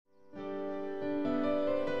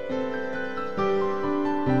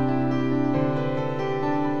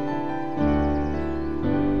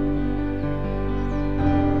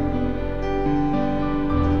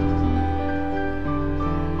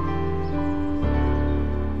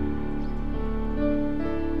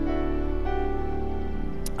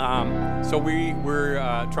So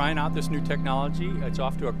we're trying out this new technology. It's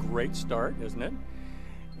off to a great start, isn't it?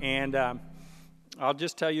 And I'll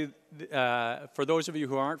just tell you, for those of you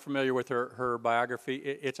who aren't familiar with her biography,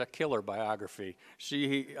 it's a killer biography.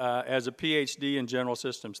 She has a PhD in general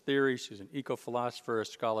systems theory. She's an eco-philosopher, a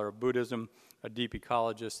scholar of Buddhism, a deep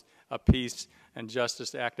ecologist, a peace and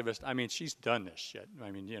justice activist. I mean, she's done this shit. I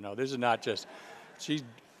mean, you know, this is not just,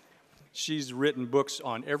 she's written books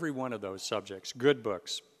on every one of those subjects, good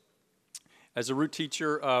books. As a root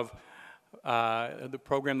teacher of the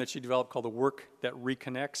program that she developed called The Work That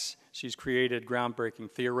Reconnects, she's created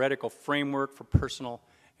groundbreaking theoretical framework for personal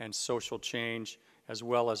and social change, as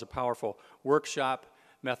well as a powerful workshop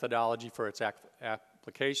methodology for its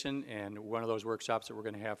application. And one of those workshops that we're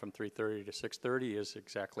going to have from 3:30 to 6:30 is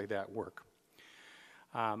exactly that work.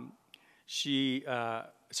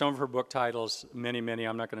 Some of her book titles, many,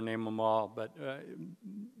 I'm not going to name them all, but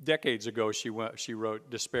decades ago she wrote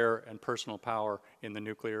Despair and Personal Power in the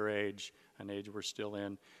Nuclear Age, an age we're still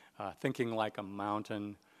in, Thinking Like a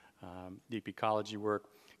Mountain, deep ecology work,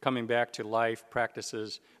 Coming Back to Life,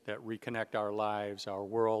 Practices That Reconnect Our Lives, Our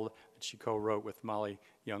World, that she co-wrote with Molly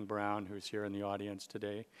Young Brown, who's here in the audience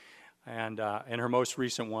today, and her most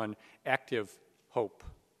recent one, Active Hope,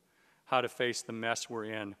 How to Face the Mess We're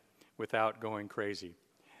In Without Going Crazy.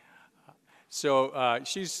 So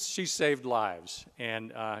she's saved lives,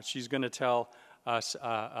 and she's going to tell us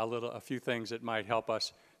a few things that might help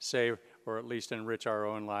us save or at least enrich our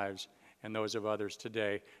own lives and those of others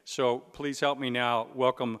today. So please help me now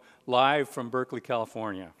welcome live from Berkeley,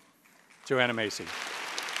 California, Joanna Macy.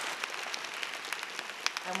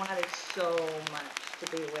 I wanted so much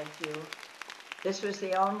to be with you. This was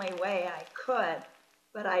the only way I could.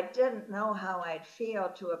 But I didn't know how I'd feel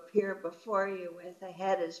to appear before you with a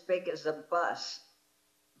head as big as a bus.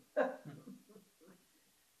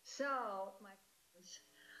 So, my friends,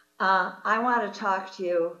 I want to talk to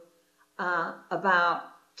you about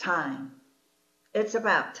time. It's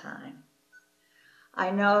about time.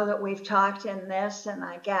 I know that we've talked in this, and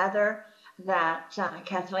I gather that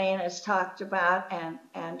Kathleen has talked about,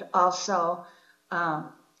 and also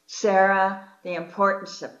Sarah, the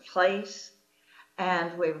importance of place,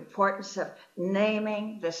 and the importance of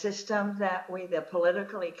naming the system the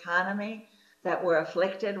political economy that we're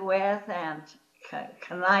afflicted with and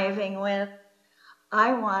conniving with.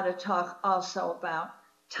 I want to talk also about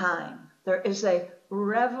time. There is a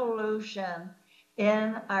revolution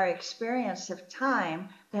in our experience of time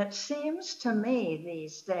that seems to me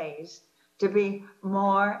these days to be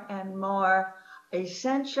more and more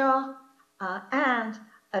essential and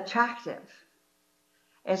attractive.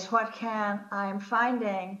 It's what I'm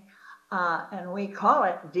finding, and we call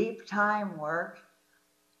it deep time work.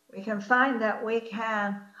 We can find that we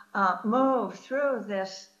can move through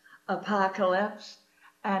this apocalypse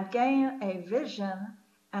and gain a vision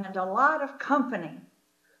and a lot of company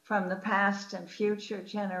from the past and future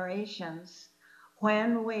generations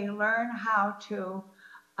when we learn how to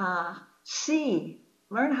see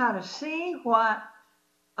what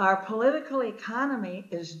our political economy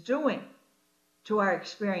is doing to our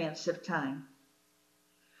experience of time,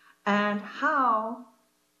 and how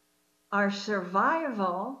our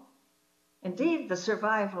survival, indeed the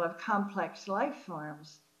survival of complex life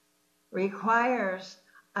forms, requires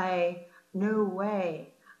a new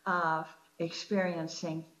way of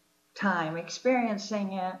experiencing time,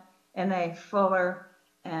 experiencing it in a fuller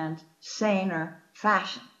and saner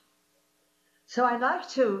fashion. So I'd like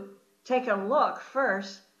to take a look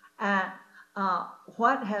first at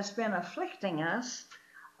what has been afflicting us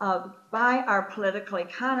by our political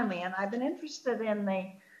economy. And I've been interested in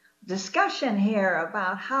the discussion here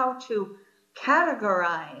about how to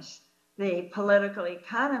categorize the political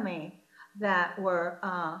economy that we're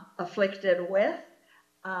afflicted with.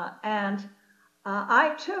 And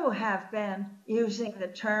I too have been using the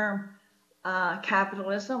term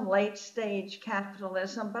capitalism, late stage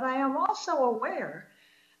capitalism, but I am also aware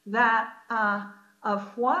that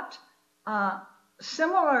of what how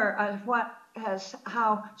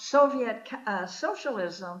Soviet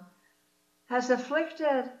socialism has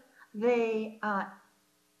afflicted the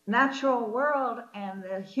natural world and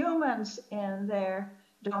the humans in their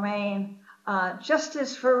domain just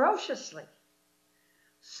as ferociously.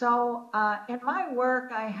 So in my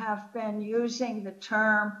work, I have been using the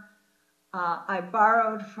term I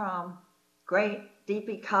borrowed from great deep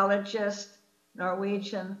ecologist,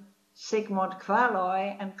 Norwegian Sigmund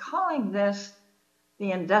Kvaløy, and calling this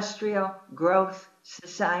the industrial growth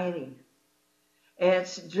society.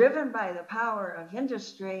 It's driven by the power of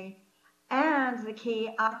industry, and the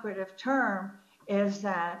key operative term is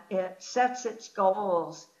that it sets its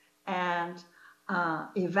goals and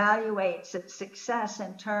evaluates its success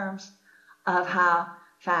in terms of how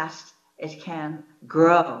fast it can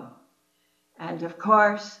grow. And of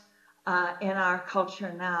course, in our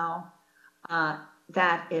culture now,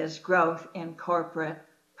 that is growth in corporate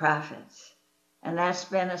profits. And that's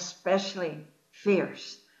been especially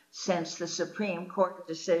fierce since the Supreme Court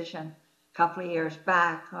decision a couple of years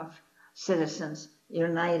back of Citizens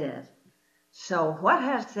United. So what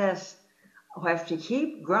has this? We have to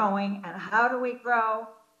keep growing. And how do we grow?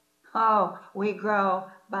 Oh, we grow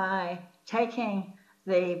by taking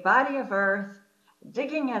the body of earth,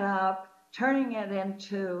 digging it up, turning it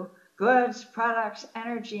into goods, products,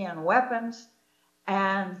 energy, and weapons,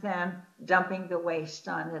 and then dumping the waste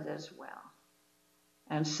on it as well.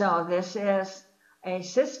 And so this is a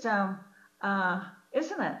system,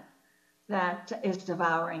 isn't it, that is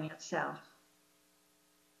devouring itself.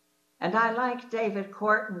 And I like David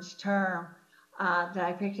Korten's term that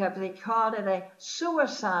I picked up. They called it a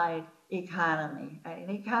suicide economy, an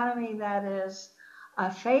economy that is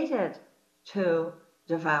fated to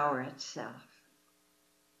devour itself.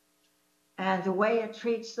 And the way it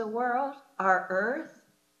treats the world, our earth,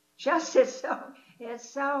 just it's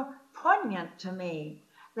so poignant to me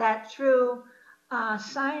that through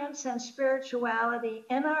science and spirituality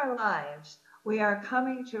in our lives, we are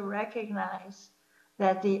coming to recognize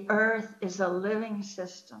that the earth is a living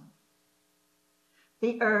system.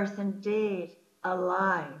 The earth indeed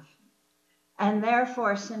alive. And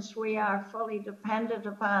therefore, since we are fully dependent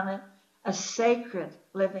upon it, a sacred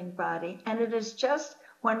living body. And it is just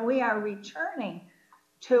when we are returning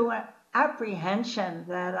to an apprehension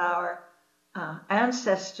that our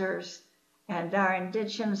ancestors and our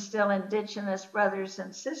still indigenous brothers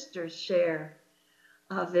and sisters share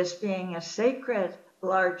of this being a sacred,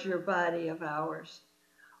 larger body of ours,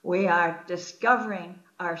 we are discovering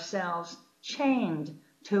ourselves chained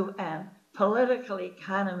to a political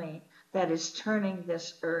economy that is turning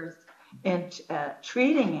this earth into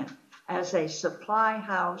treating it as a supply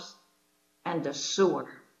house and a sewer.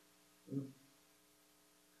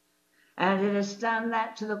 And it has done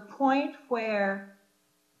that to the point where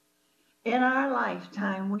in our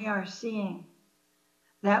lifetime we are seeing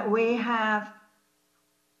that we have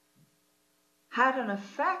had an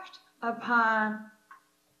effect upon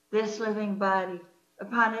this living body,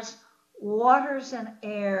 upon its waters and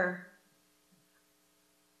air,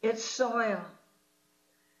 its soil,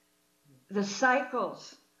 the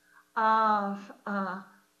cycles of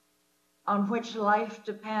on which life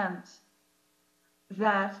depends,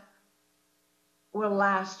 that will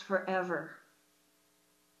last forever.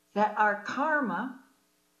 That our karma,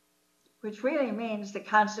 which really means the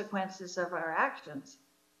consequences of our actions,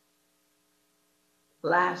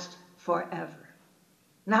 last forever.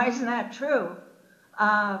 Now, isn't that true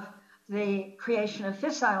of the creation of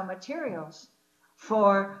fissile materials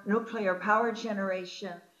for nuclear power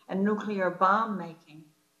generation and nuclear bomb making?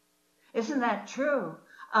 Isn't that true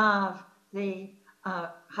of the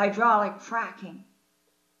hydraulic fracking?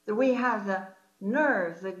 That we have the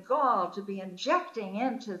nerve, the gall to be injecting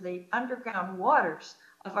into the underground waters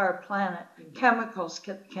of our planet chemicals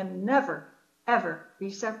can never, ever be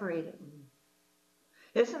separated.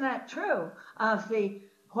 Isn't that true of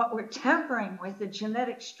what we're tampering with the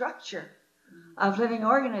genetic structure of living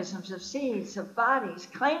organisms, of seeds, of bodies,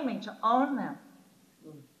 claiming to own them?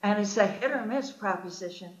 And it's a hit or miss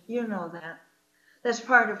proposition. You know that. That's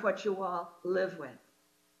part of what you all live with.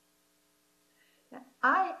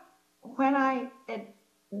 It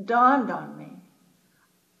dawned on me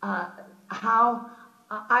how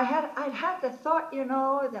I'd had the thought,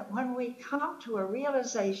 that when we come to a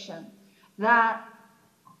realization that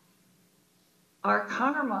our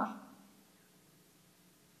karma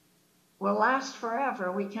will last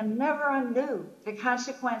forever, we can never undo the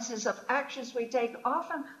consequences of actions we take,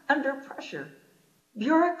 often under pressure,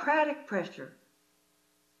 bureaucratic pressure,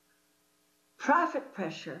 profit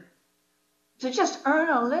pressure, to just earn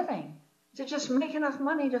a living, to just make enough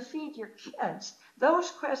money to feed your kids.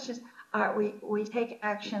 Those questions we take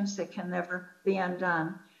actions that can never be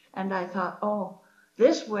undone. And I thought,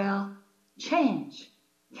 this will change.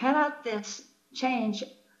 Cannot this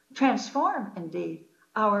transform indeed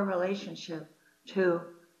our relationship to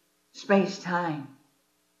space-time?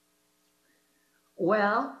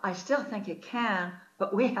 Well, I still think it can,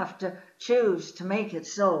 but we have to choose to make it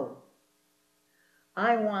so.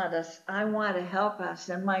 I want to help us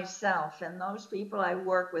and myself and those people I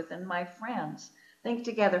work with and my friends think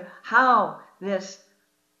together how this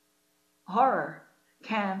horror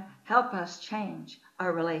can help us change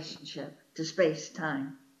our relationship to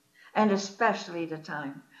space-time, and especially to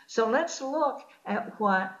time. So let's look at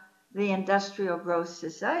what the Industrial Growth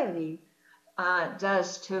Society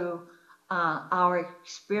does to our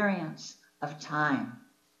experience of time.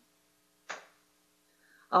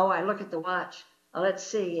 Oh, I look at the watch. Let's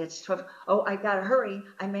see, it's 12. Oh, I gotta hurry.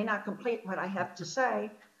 I may not complete what I have to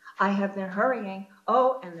say. I have been hurrying.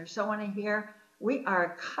 Oh, and there's someone in here. We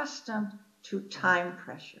are accustomed to time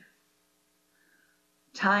pressure.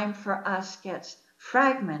 Time for us gets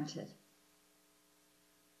fragmented.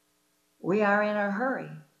 We are in a hurry.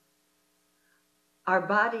 Our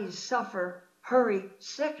bodies suffer hurry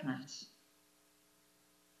sickness.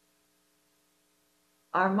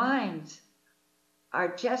 Our minds,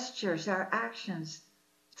 our gestures, our actions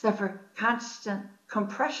suffer constant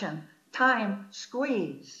compression, time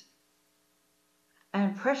squeeze,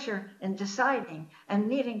 and pressure in deciding and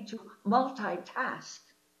needing to multitask.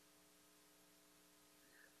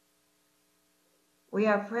 We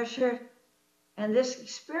are pressured, and this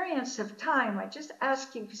experience of time, I just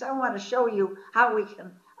ask you because I want to show you how we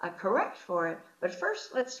can correct for it. But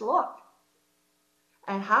first, let's look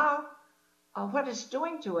at how what it's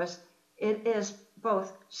doing to us. It is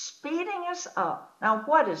both speeding us up. Now,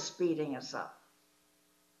 what is speeding us up?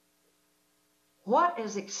 What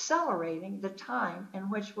is accelerating the time in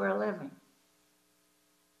which we're living?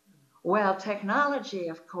 Well, technology,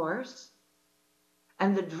 of course,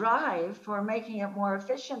 and the drive for making it more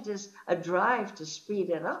efficient is a drive to speed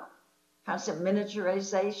it up. Constant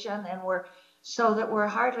miniaturization, and so that we're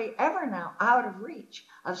hardly ever now out of reach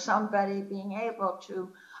of somebody being able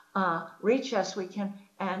to reach us. We can,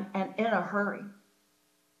 and in a hurry,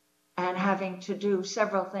 and having to do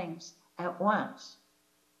several things at once.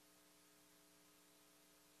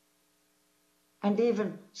 And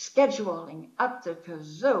even scheduling up the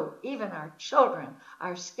kazoo, even our children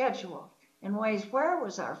are scheduled in ways. Where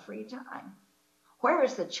was our free time? Where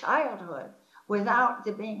is the childhood without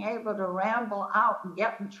the being able to ramble out and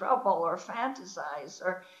get in trouble or fantasize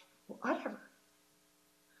or whatever?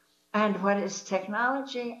 And what is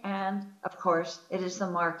technology? And of course, it is the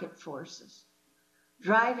market forces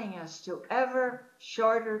driving us to ever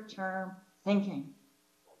shorter term thinking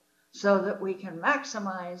so that we can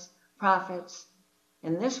maximize profits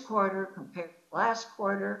in this quarter compared to last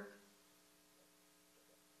quarter.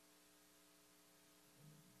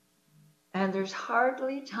 And there's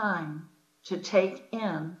hardly time to take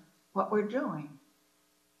in what we're doing.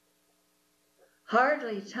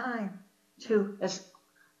 Hardly time to,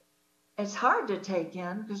 it's hard to take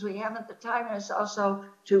in because we haven't the time, and it's also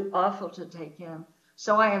too awful to take in.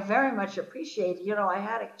 So I have very much appreciated, I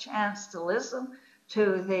had a chance to listen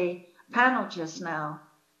to the panel just now,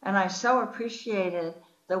 and I so appreciated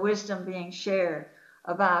the wisdom being shared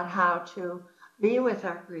about how to be with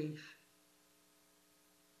our grief.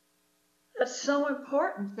 It's so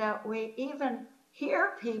important that we even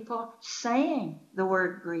hear people saying the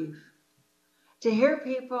word grief, to hear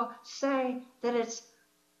people say that it's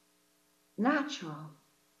natural,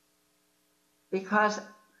 because,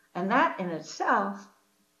 and that in itself,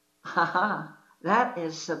 that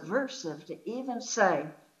is subversive to even say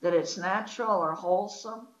that it's natural or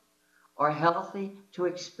wholesome or healthy to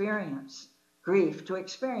experience grief, to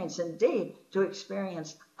experience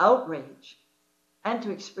outrage, and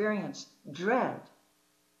to experience dread,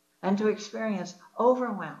 and to experience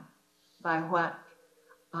overwhelm by what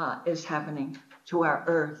is happening to our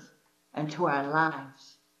earth and to our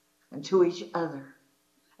lives and to each other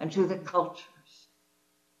and to the cultures.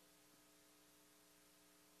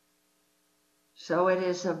 So it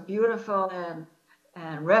is a beautiful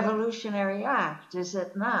and revolutionary act, is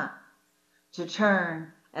it not, to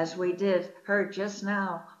turn, as we heard just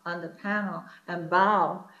now on the panel, and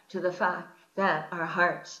bow to the fact that our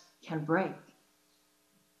hearts can break.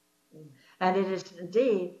 And it is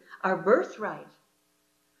indeed our birthright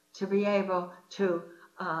to be able to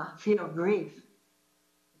feel grief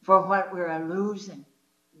for what we're losing.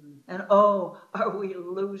 And oh, are we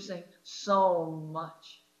losing so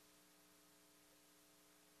much?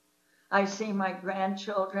 I see my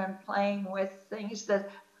grandchildren playing with things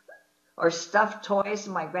or stuffed toys.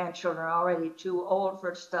 My grandchildren are already too old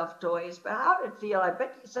for stuffed toys, but how did it feel? I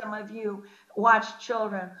bet some of you watch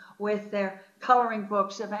children with their coloring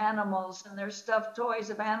books of animals and their stuffed toys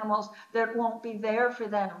of animals that won't be there for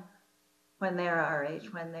them when they're our age,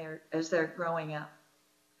 as they're growing up.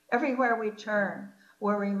 Everywhere we turn,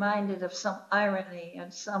 we're reminded of some irony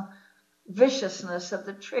and some viciousness of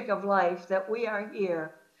the trick of life, that we are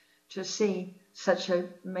here to see such a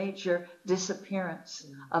major disappearance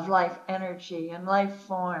of life energy and life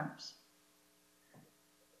forms.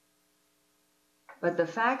 But the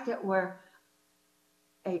fact that we're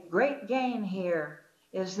a great gain here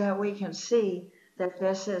is that we can see that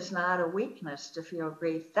this is not a weakness to feel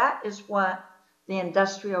grief. That is what the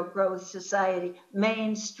industrial growth society,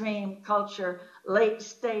 mainstream culture, late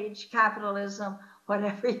stage capitalism,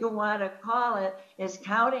 whatever you want to call it, is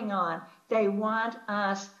counting on. They want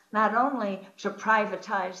us not only to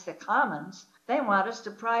privatize the commons, they want us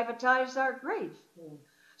to privatize our grief.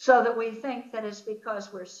 So that we think that it's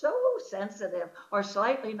because we're so sensitive or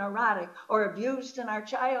slightly neurotic or abused in our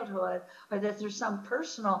childhood, or that there's some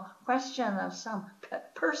personal question of some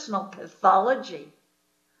personal pathology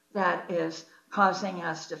that is causing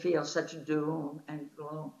us to feel such doom and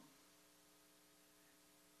gloom.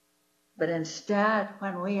 But instead,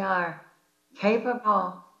 when we are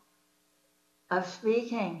capable of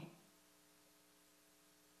speaking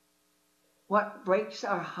what breaks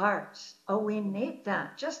our hearts, oh, we need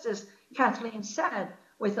that. Just as Kathleen said,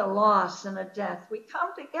 with a loss and a death, we come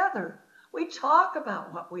together. We talk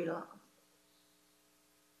about what we love.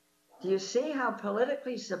 Do you see how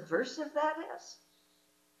politically subversive that is?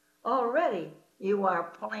 Already, you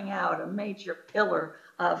are pulling out a major pillar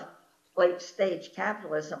of late stage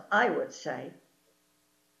capitalism, I would say.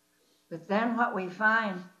 But then what we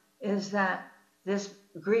find is that this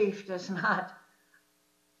grief is not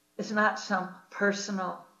some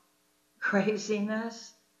personal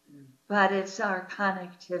craziness, but it's our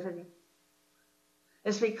connectivity.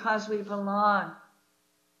 It's because we belong.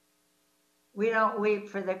 We don't weep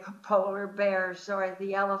for the polar bears or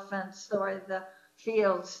the elephants or the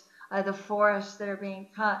fields or the forests that are being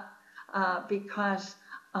cut because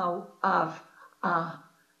of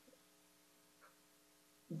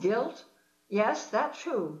guilt. Yes, that's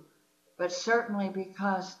true, but certainly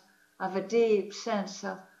because of a deep sense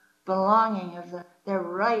of belonging, of their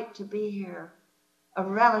right to be here, a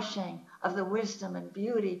relishing of the wisdom and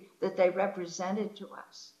beauty that they represented to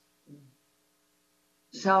us.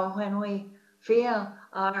 So when we feel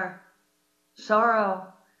our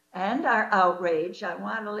sorrow and our outrage, I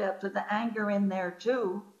want to put the anger in there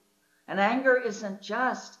too. And anger isn't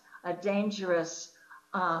just a dangerous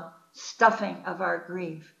stuffing of our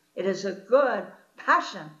grief. It is a good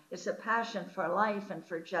passion. It's a passion for life and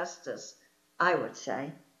for justice, I would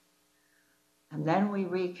say. And then we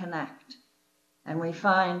reconnect. And we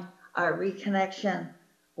find our reconnection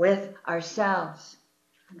with ourselves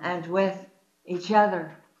and with each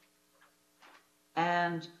other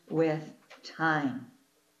and with time.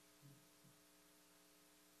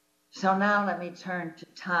 So now let me turn to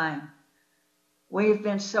time. We've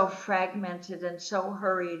been so fragmented and so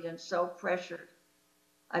hurried and so pressured.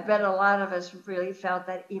 I bet a lot of us really felt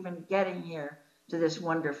that even getting here to this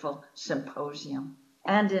wonderful symposium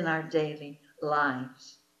and in our daily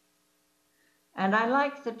lives. And I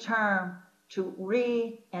like the term to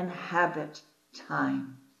re-inhabit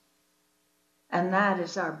time. And that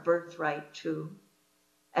is our birthright too,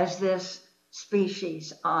 as this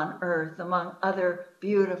species on Earth, among other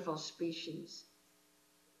beautiful species.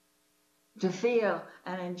 To feel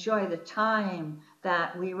and enjoy the time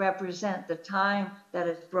that we represent, the time that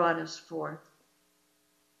has brought us forth.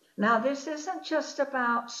 Now, this isn't just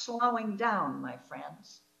about slowing down, my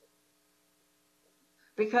friends.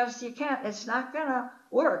 Because you can't, it's not going to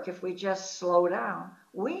work if we just slow down.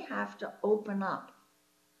 We have to open up.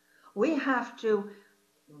 We have to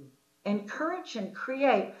encourage and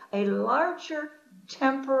create a larger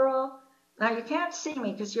temporal. Now, you can't see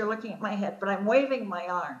me because you're looking at my head, but I'm waving my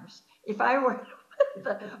arms. If I were at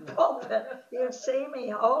the pulpit, you'd see me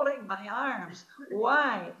holding my arms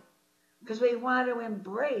wide because we want to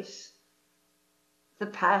embrace the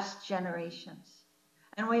past generations.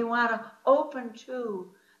 And we want to open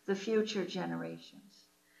to the future generations.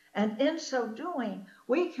 And in so doing,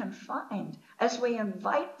 we can find, as we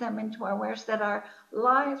invite them into our awareness, that our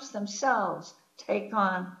lives themselves take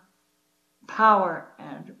on power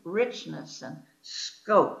and richness and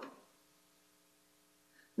scope.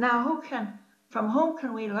 Now, from whom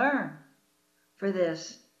can we learn for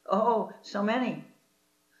this? Oh, so many.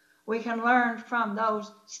 We can learn from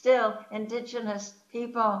those still indigenous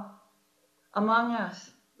people among us.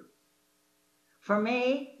 For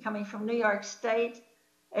me, coming from New York State,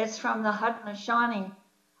 it's from the Haudenosaunee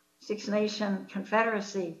Six Nation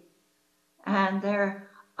Confederacy and their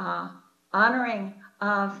honoring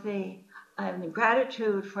of the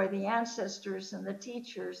gratitude for the ancestors and the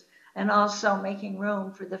teachers, and also making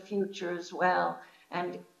room for the future as well,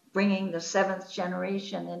 and bringing the seventh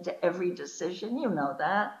generation into every decision. You know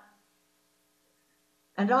that.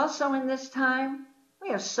 And also in this time,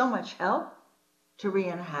 we have so much help to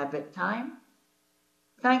re-inhabit time,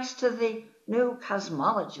 thanks to the new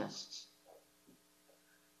cosmologists,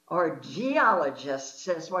 or geologists,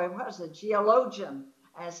 as well, was a geologian,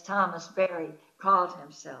 as Thomas Berry called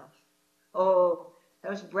himself. Oh,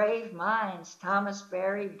 those brave minds, Thomas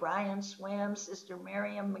Berry, Brian Swimm, Sister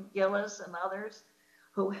Miriam McGillis, and others,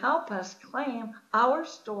 who help us claim our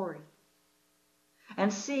story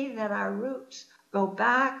and see that our roots go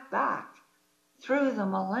back through the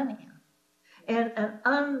millennium in an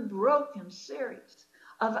unbroken series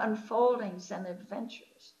of unfoldings and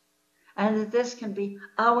adventures, and that this can be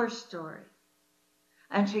our story,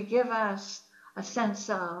 and to give us a sense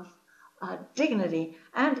of dignity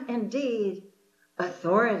and indeed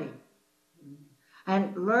authority.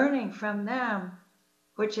 And learning from them,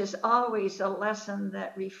 which is always a lesson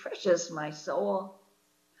that refreshes my soul,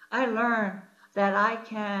 I learn that I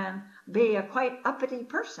can be a quite uppity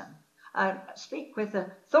person, speak with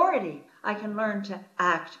authority. I can learn to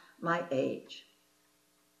act my age.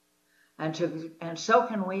 And so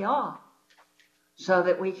can we all, so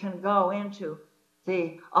that we can go into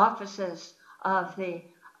the offices of the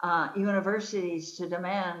universities to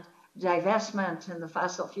demand divestment in the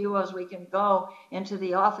fossil fuels. We can go into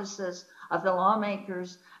the offices of the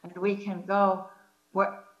lawmakers, and we can go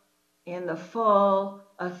in the full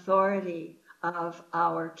authority of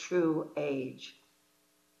our true age.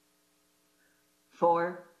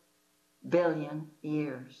 4 billion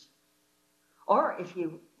years. Or if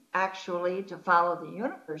you actually, to follow the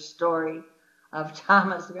universe story of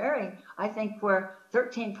Thomas Berry, I think we're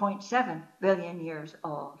 13.7 billion years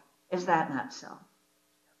old. Is that not so?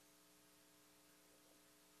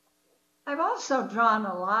 I've also drawn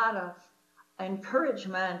a lot of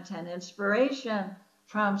encouragement and inspiration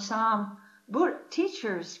from some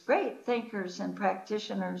teachers, great thinkers and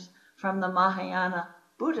practitioners from the Mahayana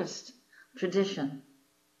Buddhist tradition.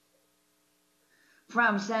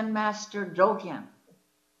 From Zen Master Dogen,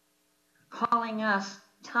 calling us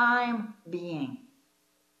time being.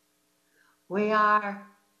 We are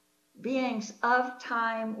beings of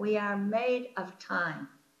time. We are made of time.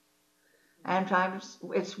 And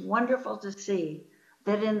it's wonderful to see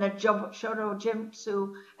that in the Shodo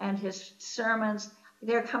Jimsu and his sermons,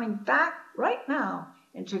 they're coming back right now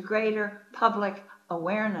into greater public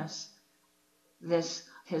awareness. His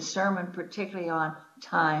sermon particularly on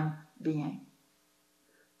time being.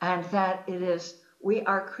 And that it is, we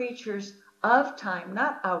are creatures of time,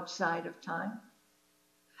 not outside of time.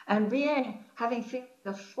 And having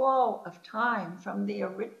the flow of time from the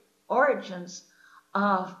origins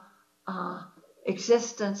of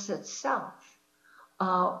existence itself,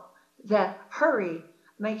 that hurry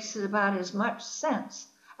makes it about as much sense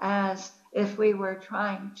as if we were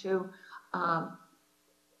trying to,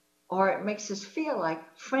 or it makes us feel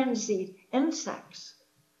like frenzied insects,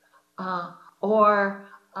 or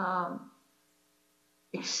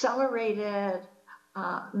accelerated,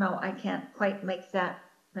 no, I can't quite make that,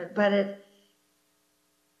 but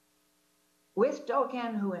with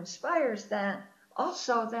Dogen, who inspires that,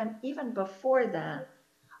 also then even before that,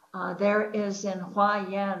 there is in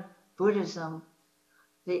Huayan Buddhism,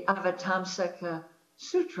 the Avatamsaka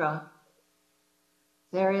Sutra,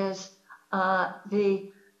 there is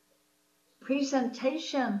the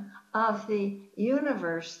presentation of the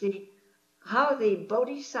universe, how the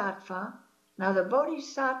Bodhisattva, now the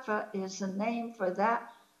Bodhisattva is a name for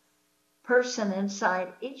that person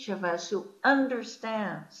inside each of us who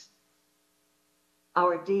understands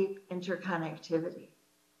our deep interconnectivity,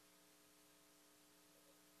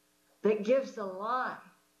 that gives the lie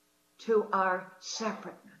to our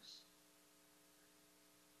separateness,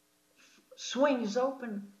 swings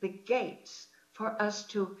open the gates for us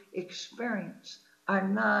to experience our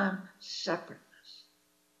non-separateness,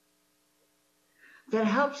 that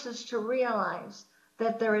helps us to realize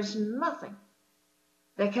that there is nothing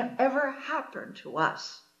that can ever happen to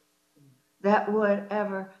us that would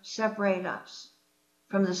ever separate us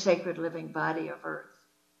from the sacred living body of earth,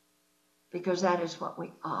 because that is what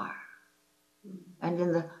we are. And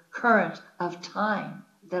in the current of time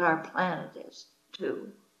that our planet is too.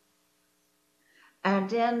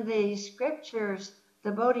 And in the scriptures,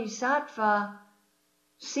 the Bodhisattva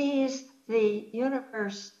sees the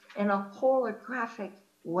universe in a holographic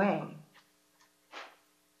way.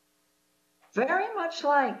 Very much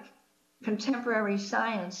like contemporary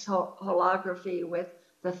science holography with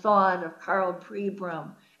the thought of Carl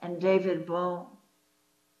Pribram and David Bohm,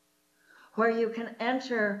 where you can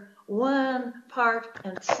enter one part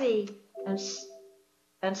and see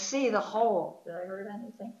the whole. Did I hear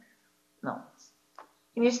anything? No.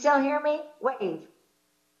 Can you still hear me? Wave.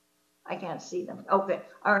 I can't see them. Okay.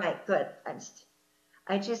 All right. Good.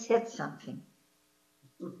 I just hit something.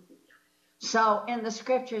 So in the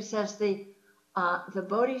scripture it says the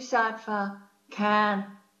Bodhisattva can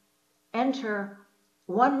enter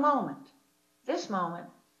one moment, this moment,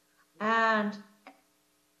 and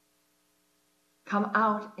come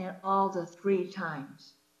out in all the 3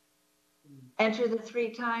 times. Enter the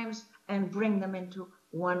 3 times and bring them into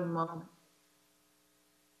one moment.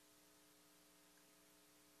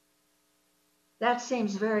 That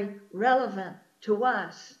seems very relevant to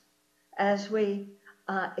us as we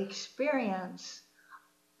experience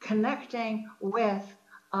connecting with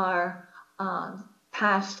our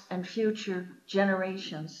past and future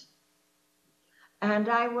generations. And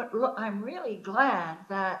I'm really glad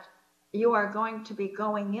that you are going to be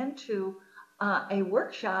going into a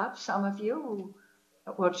workshop, some of you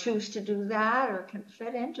who will choose to do that or can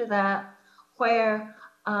fit into that, where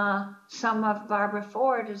some of Barbara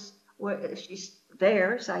Ford she's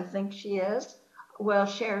theirs, I think she is, will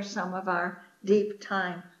share some of our deep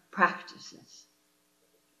time practices.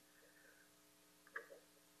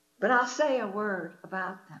 But I'll say a word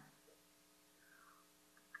about them.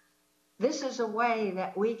 This is a way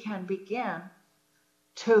that we can begin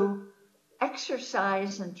to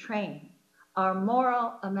exercise and train our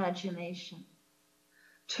moral imagination,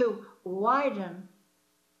 to widen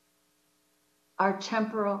our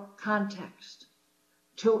temporal context,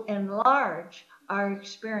 to enlarge our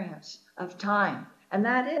experience of time. And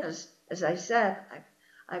that is, as I said,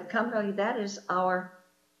 I've come to know that is our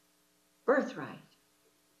birthright.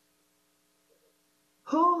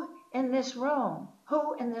 Who in this room,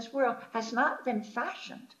 who in this world has not been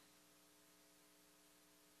fashioned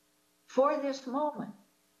for this moment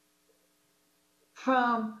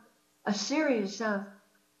from a series of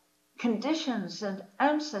conditions and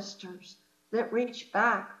ancestors that reach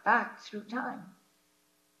back through time?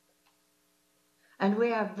 And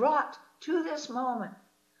we are brought to this moment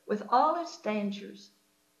with all its dangers,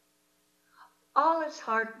 all its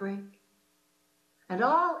heartbreak, and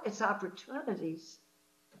all its opportunities,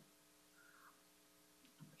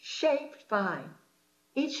 shaped by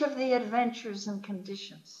each of the adventures and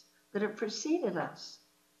conditions that have preceded us,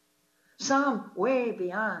 some way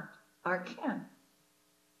beyond our ken.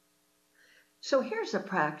 So here's a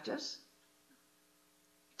practice.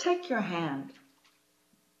 Take your hand.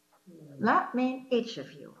 That means each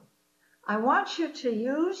of you. I want you to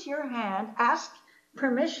use your hand, ask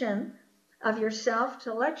permission of yourself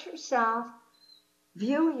to let yourself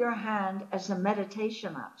view your hand as a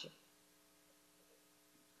meditation object.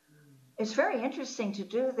 It's very interesting to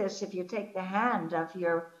do this if you take the hand of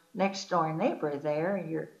your next door neighbor there,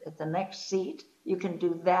 you're at the next seat. You can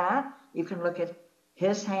do that. You can look at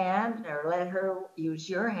his hand or let her use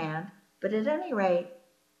your hand. But at any rate,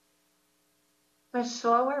 let's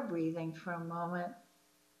slow our breathing for a moment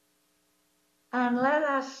and let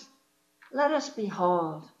us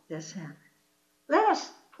behold this hand. Let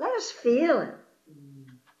us feel it.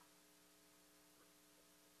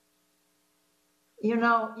 You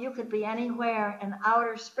know, you could be anywhere in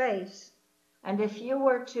outer space, and if you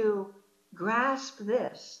were to grasp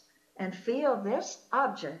this and feel this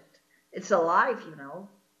object, it's alive, you know.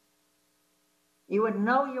 You would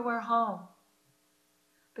know you were home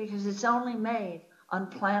because it's only made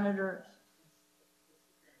on planet Earth.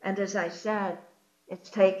 And as I said,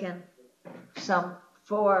 it's taken some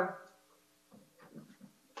 4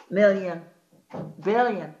 billion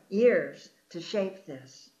years to shape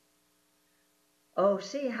this. Oh,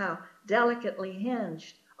 see how delicately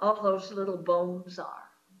hinged all those little bones are.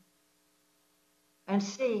 And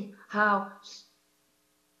see how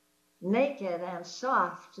naked and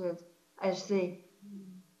soft as the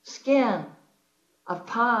skin of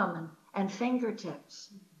palm and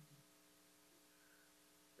fingertips.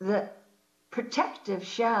 The protective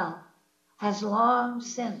shell has long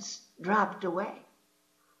since dropped away.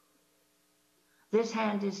 This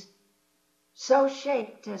hand is so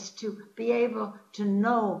shaped as to be able to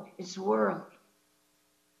know its world,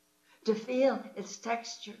 to feel its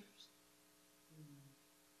textures.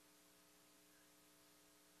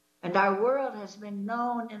 And our world has been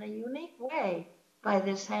known in a unique way by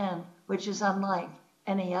this hand, which is unlike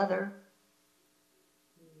any other.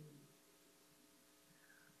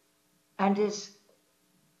 And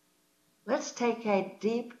let's take a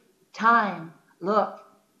deep time look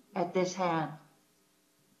at this hand.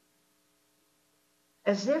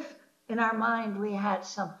 As if in our mind we had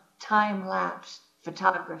some time-lapse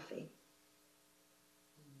photography.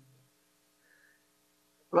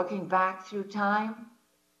 Looking back through time,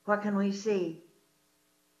 what can we see?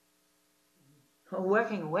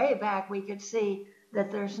 Working way back, we could see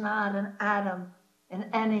that there's not an atom in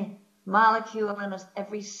any molecule in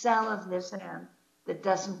every cell of this hand that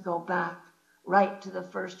doesn't go back right to the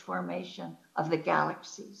first formation of the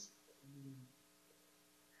galaxies.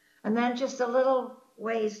 And then just a little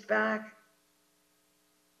ways back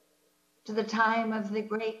to the time of the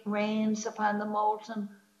great rains upon the molten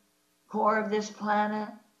core of this planet,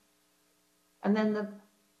 and then the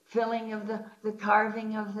filling of the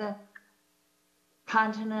carving of the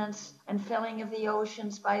continents and filling of the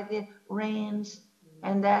oceans by the rains,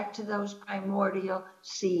 and back to those primordial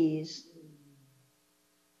seas.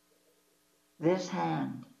 This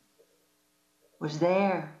hand was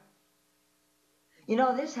there. You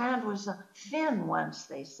know, this hand was a fin once,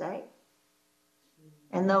 they say,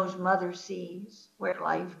 in those mother seas where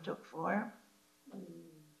life took form.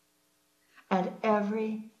 And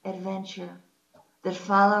every adventure that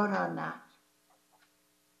followed on that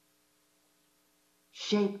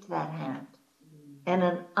shaped that hand in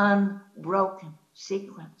an unbroken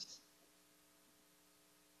sequence.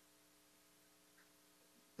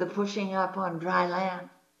 The pushing up on dry land,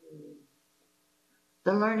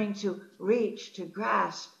 the learning to reach, to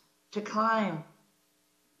grasp, to climb.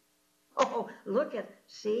 Oh, look at,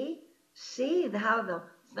 see how the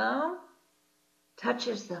thumb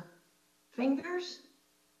touches the fingers?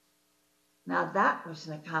 Now that was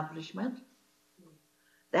an accomplishment.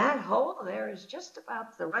 That hole there is just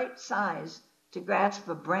about the right size to grasp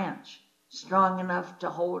a branch strong enough to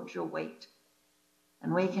hold your weight.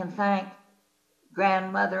 And we can thank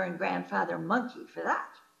grandmother and grandfather monkey for that.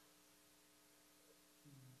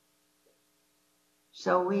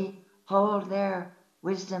 So we hold their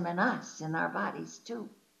wisdom in us, in our bodies too,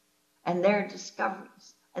 and their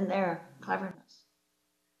discoveries and their cleverness.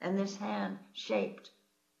 And this hand shaped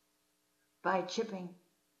by chipping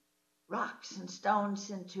rocks and stones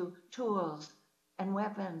into tools and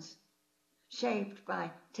weapons, shaped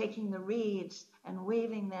by taking the reeds and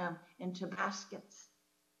weaving them into baskets,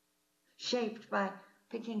 shaped by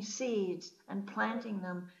picking seeds and planting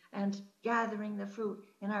them and gathering the fruit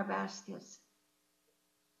in our baskets,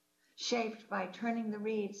 shaped by turning the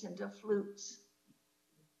reeds into flutes.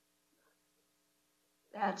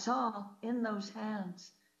 That's all in those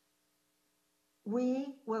hands.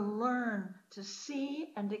 We will learn to see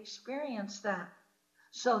and experience that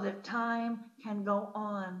so that time can go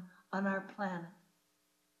on our planet.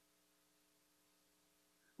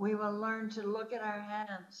 We will learn to look at our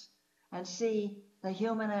hands and see the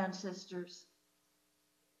human ancestors.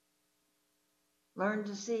 Learn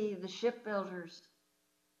to see the shipbuilders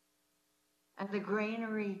and the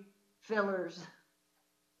granary fillers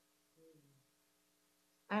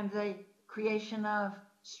and the creation of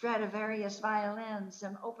Stradivarius violins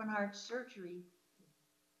and open heart surgery,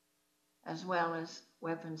 as well as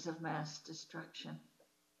weapons of mass destruction.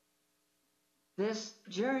 This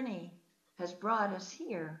journey has brought us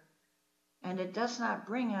here, and it does not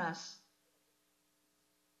bring us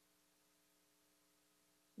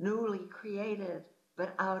newly created,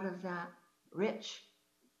 but out of that rich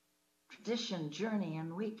tradition journey,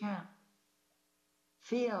 and we can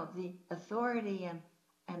feel the authority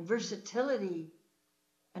and versatility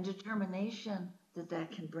and determination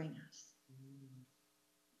that can bring us.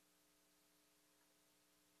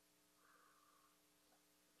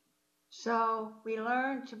 So we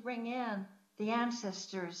learn to bring in the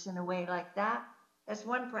ancestors in a way like that. That's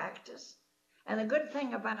one practice. And the good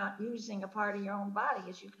thing about using a part of your own body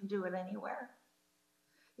is you can do it anywhere.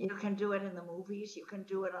 You can do it in the movies. You can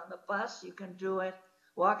do it on the bus. You can do it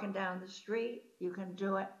walking down the street. You can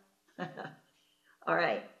do it. All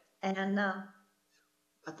right. And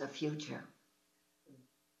but the future.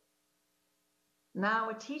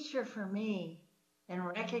 Now, a teacher for me in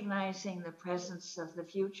recognizing the presence of the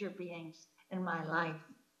future beings in my life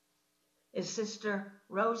is Sister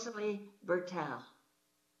Rosalie Bertel.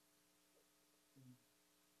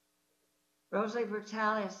 Rosalie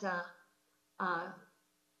Bertel is a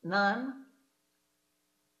nun,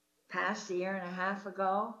 passed a year and a half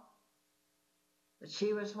ago, but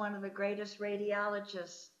she was one of the greatest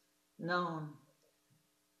radiologists known,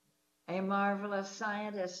 a marvelous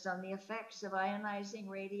scientist on the effects of ionizing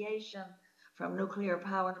radiation from nuclear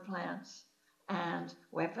power plants and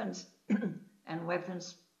weapons and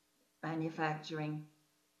weapons manufacturing.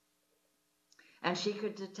 And she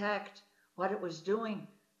could detect what it was doing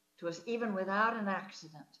to us even without an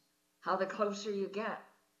accident, how the closer you get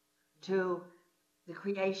to the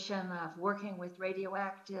creation of working with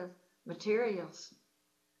radioactive materials,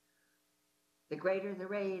 the greater the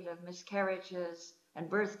rate of miscarriages and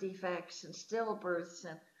birth defects and stillbirths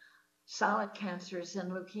and solid cancers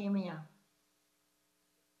and leukemia.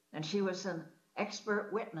 And she was an expert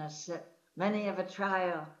witness at many of a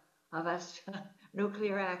trial of us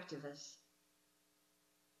nuclear activists.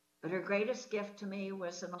 But her greatest gift to me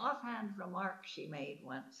was an offhand remark she made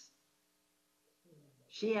once.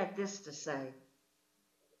 She had this to say: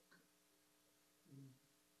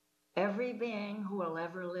 every being who will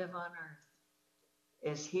ever live on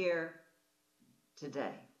earth is here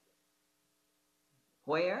today.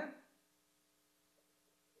 Where?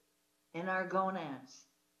 In our gonads,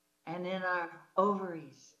 and in our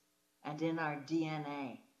ovaries, and in our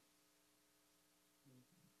DNA.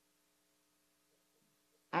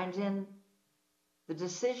 And in the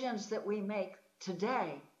decisions that we make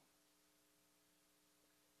today,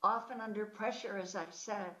 often under pressure, as I've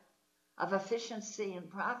said, of efficiency and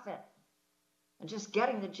profit, and just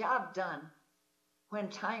getting the job done when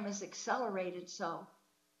time is accelerated so.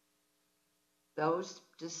 Those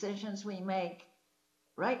decisions we make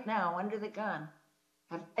right now under the gun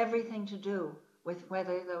have everything to do with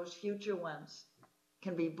whether those future ones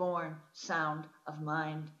can be born sound of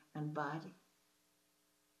mind and body.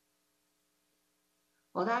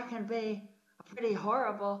 Well, that can be a pretty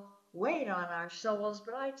horrible weight on our souls,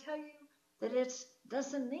 but I tell you that it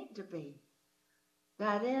doesn't need to be.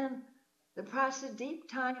 That in the deep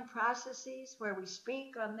time processes where we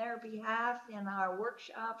speak on their behalf in our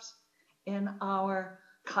workshops, in our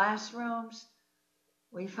classrooms,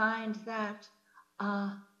 we find that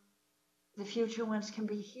the future ones can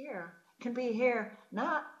be here,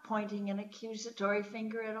 not pointing an accusatory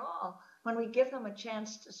finger at all. When we give them a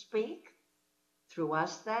chance to speak, through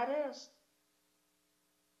us that is,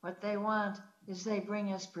 what they want is they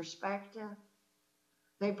bring us perspective.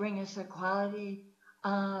 They bring us a quality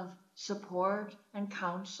of support and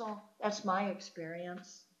counsel. That's my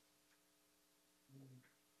experience.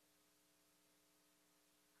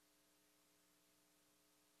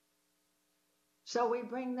 So we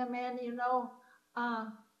bring them in,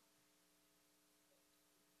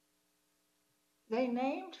 they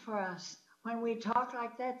named for us. When we talk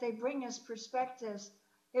like that, they bring us perspectives.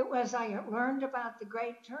 I learned about the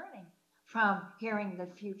Great Turning from hearing the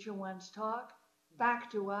future ones talk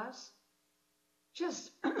back to us.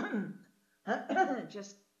 Just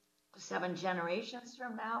 7 generations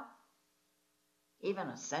from now, even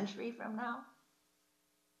a century from now.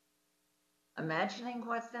 Imagining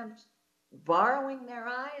what them borrowing their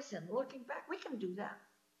eyes and looking back, we can do that.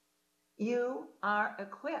 You are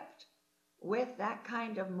equipped with that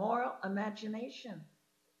kind of moral imagination,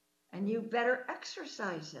 and you better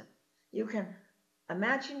exercise it. You can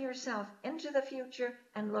imagine yourself into the future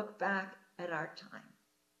and look back at our time.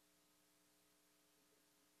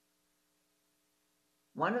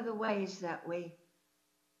 One of the ways that we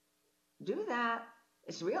do that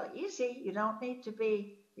is real easy. You don't need to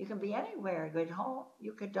be, you can be anywhere, good home.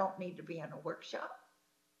 You don't need to be in a workshop,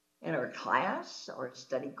 in a class or a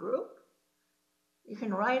study group. You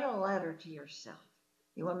can write a letter to yourself.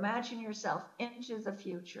 You imagine yourself into the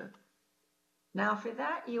future. Now for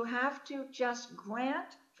that, you have to just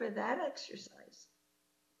grant for that exercise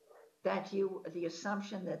that the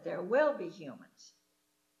assumption that there will be humans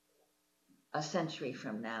a century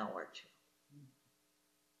from now or two.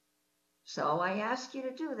 So I ask you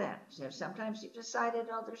to do that. So sometimes you've decided,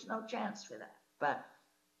 oh, there's no chance for that. But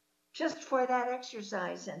just for that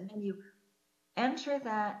exercise, and then you enter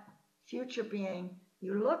that future being,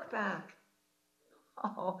 you look back.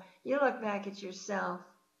 Oh, you look back at yourself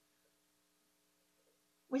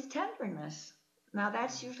with tenderness. Now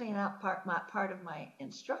that's usually not part of my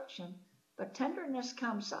instruction, but tenderness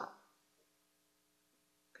comes up.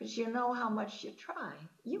 Because you know how much you try.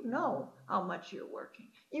 You know how much you're working.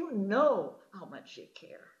 You know how much you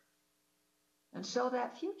care. And so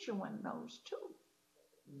that future one knows too.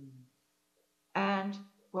 And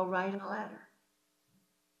will write a letter.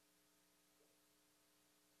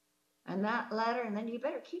 And that letter, and then you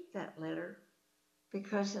better keep that letter,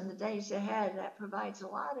 because in the days ahead, that provides a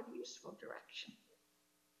lot of useful direction.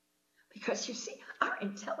 Because you see, our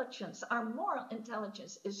intelligence, our moral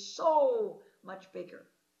intelligence is so much bigger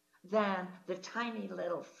than the tiny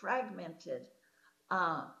little fragmented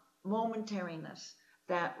momentariness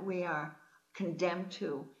that we are condemned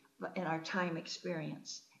to in our time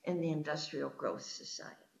experience in the industrial growth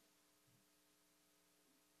society.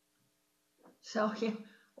 So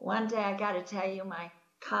one day I got to tell you, my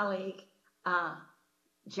colleague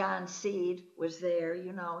John Seed was there.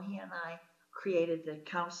 You know, he and I created the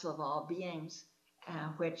Council of All Beings,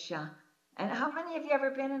 and how many of you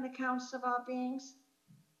ever been in the Council of All Beings?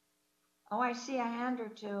 Oh, I see a hand or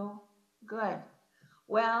two. Good.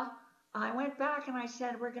 Well, I went back and I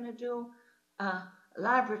said, we're going to do a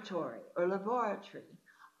laboratory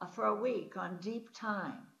for a week on deep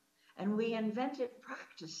time. And we invented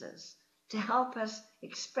practices to help us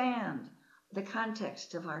expand the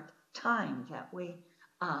context of our time that we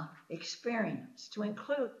experience, to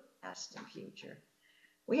include past and future.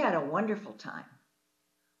 We had a wonderful time.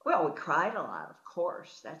 Well, we cried a lot, of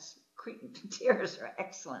course. Tears are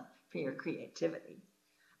excellent for your creativity.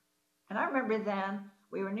 And I remember then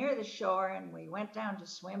we were near the shore and we went down to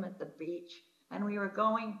swim at the beach, and we were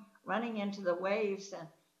running into the waves, and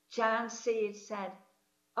John Seed said,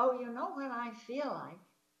 "Oh, you know what I feel like?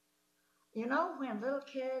 You know when little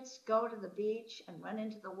kids go to the beach and run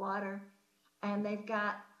into the water, and they've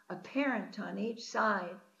got a parent on each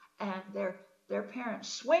side, and their parents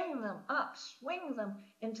swing them up, swing them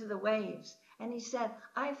into the waves." And he said,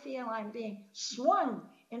 "I feel I'm being swung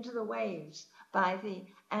into the waves by the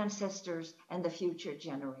ancestors and the future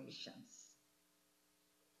generations."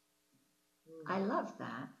 I love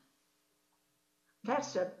that.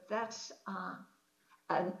 That's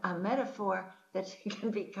a metaphor that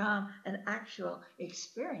can become an actual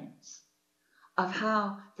experience of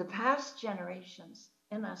how the past generations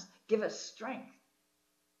in us give us strength,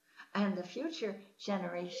 and the future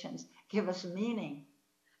generations give us meaning,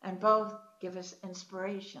 and both give us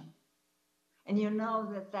inspiration. And you know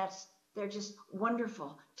they're just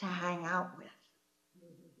wonderful to hang out with.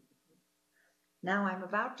 Now I'm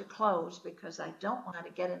about to close because I don't want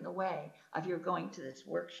to get in the way of your going to this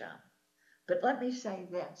workshop. But let me say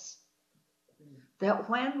this, that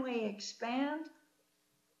when we expand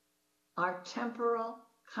our temporal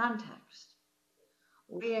context,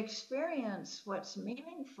 we experience what's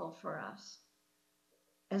meaningful for us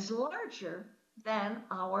as larger than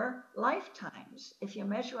our lifetimes. If you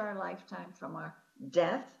measure our lifetime from our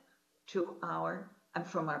death to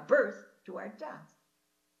from our birth to our death.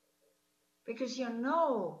 Because you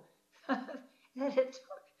know that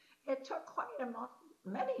it took quite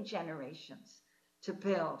many generations to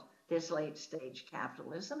build this late stage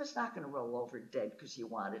capitalism. It's not going to roll over dead because you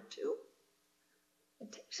want it to.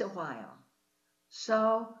 It takes a while.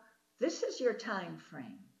 So this is your time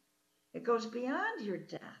frame. It goes beyond your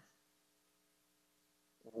death.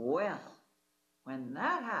 Well, when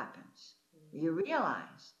that happens, you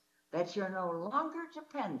realize that you're no longer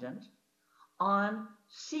dependent on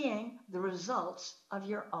seeing the results of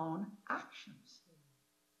your own actions.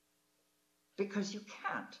 Because you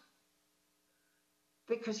can't.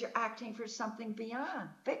 Because you're acting for something beyond,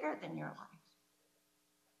 bigger than your life.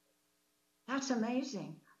 That's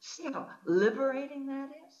amazing. See how liberating that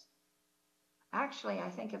is? Actually, I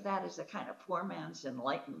think of that as a kind of poor man's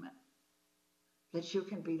enlightenment. That you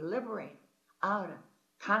can be liberated out of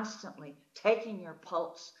constantly taking your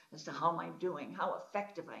pulse as to how am I doing, how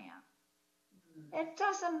effective I am. It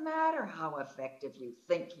doesn't matter how effective you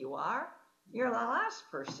think you are. You're the last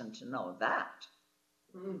person to know that.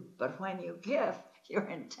 But when you give your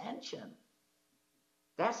intention,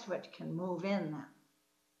 that's what can move in them.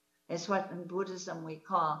 It's what in Buddhism we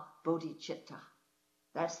call bodhicitta.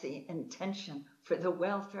 That's the intention for the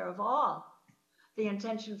welfare of all. The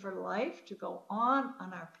intention for life to go on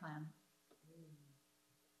our planet.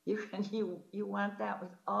 You want that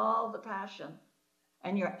with all the passion.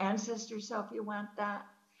 And your ancestors help you want that.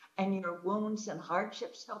 And your wounds and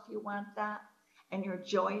hardships help you want that. And your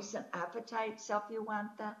joys and appetites help you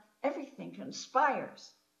want that. Everything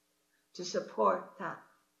conspires to support that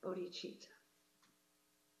bodhicitta.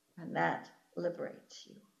 And that liberates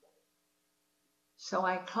you. So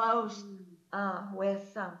I close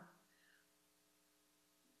with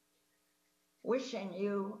wishing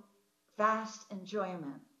you vast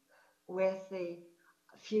enjoyment with the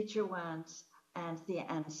future ones and the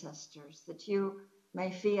ancestors, that you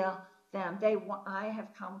may feel them. I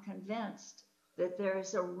have come convinced that there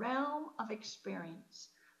is a realm of experience.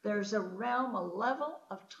 There's a realm, a level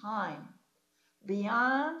of time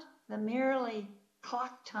beyond the merely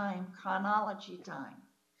clock time, chronology time,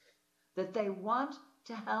 that they want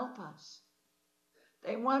to help us.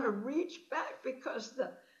 They want to reach back because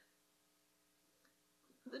the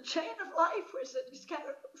chain of life is kind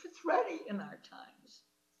of thready in our times.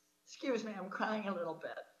 Excuse me, I'm crying a little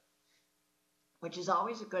bit, which is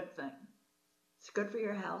always a good thing. It's good for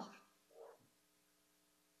your health.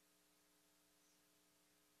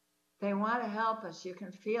 They want to help us. You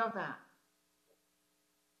can feel that.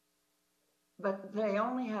 But they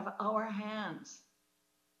only have our hands.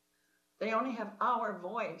 They only have our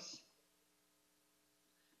voice.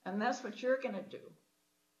 And that's what you're going to do.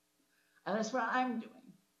 And that's what I'm doing.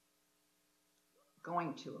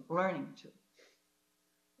 Learning to.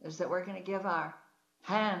 Is that we're going to give our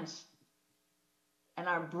hands and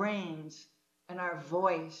our brains and our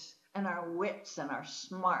voice and our wits and our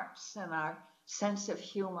smarts and our sense of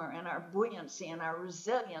humor and our buoyancy and our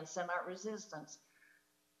resilience and our resistance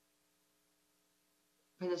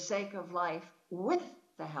for the sake of life with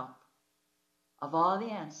the help of all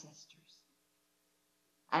the ancestors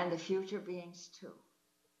and the future beings too.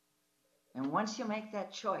 And once you make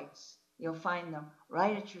that choice, you'll find them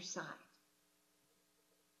right at your side.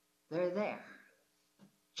 They're there.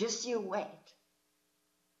 Just you wait.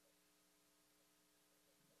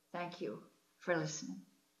 Thank you for listening.